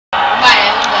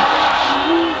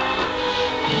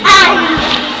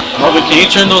Robin, can you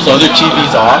turn those other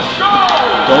TVs off?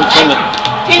 Don't turn the...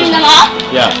 Turn them off?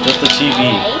 Yeah, just the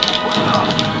TV.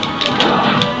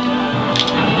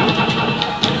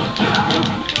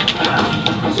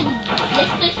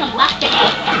 Let's play some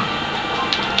basketball.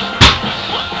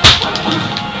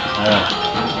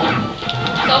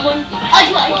 Someone...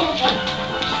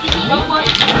 Someone...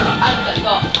 I'm gonna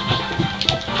go.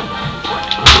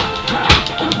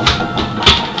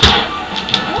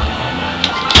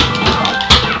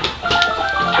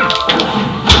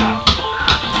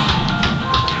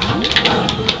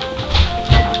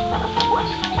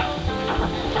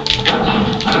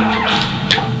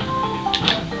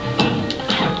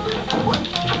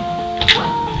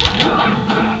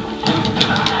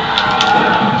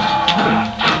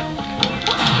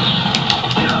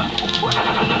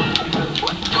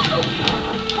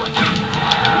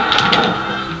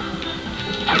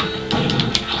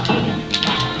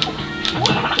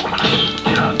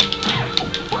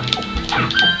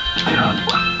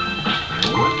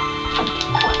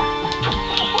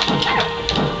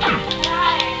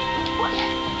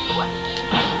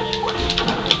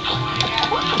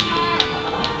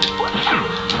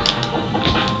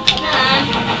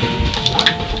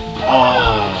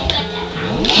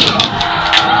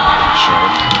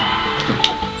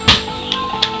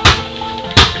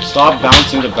 Stop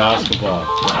bouncing the basketball.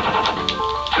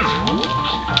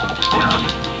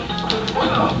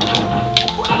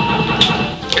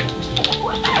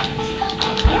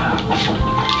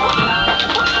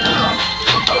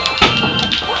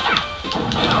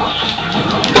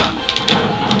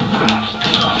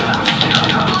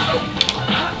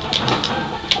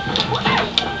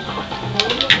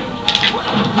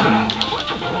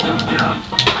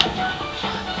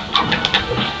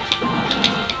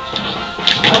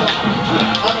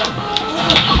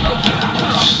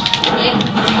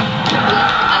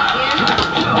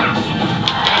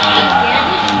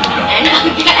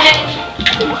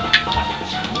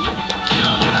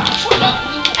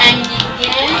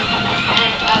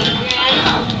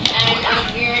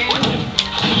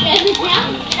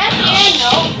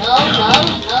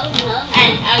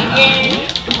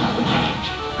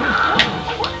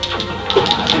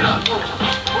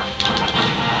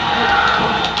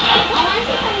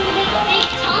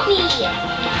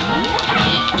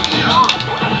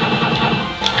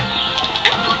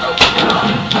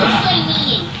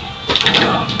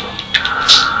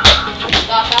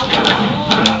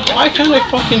 Why can't I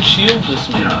fucking shield this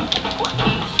man?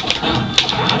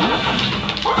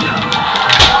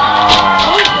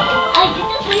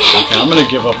 Okay, I'm gonna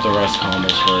give up the rest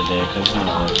combos for a day because it's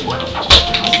not working out.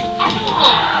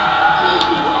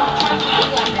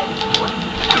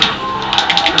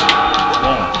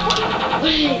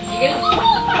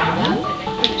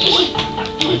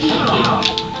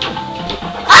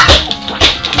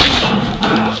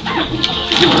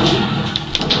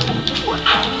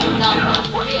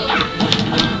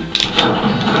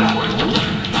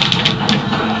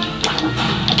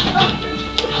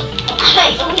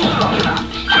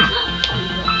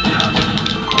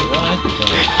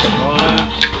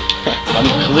 I'm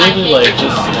clearly like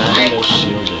just standing there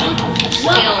shielded.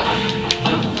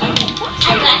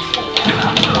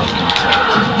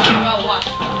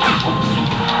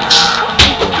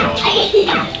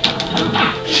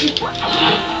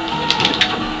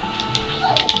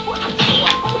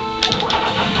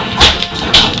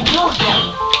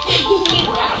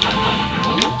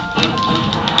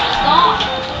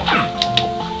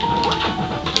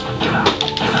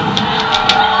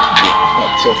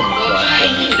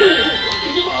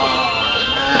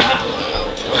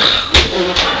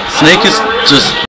 Snake is just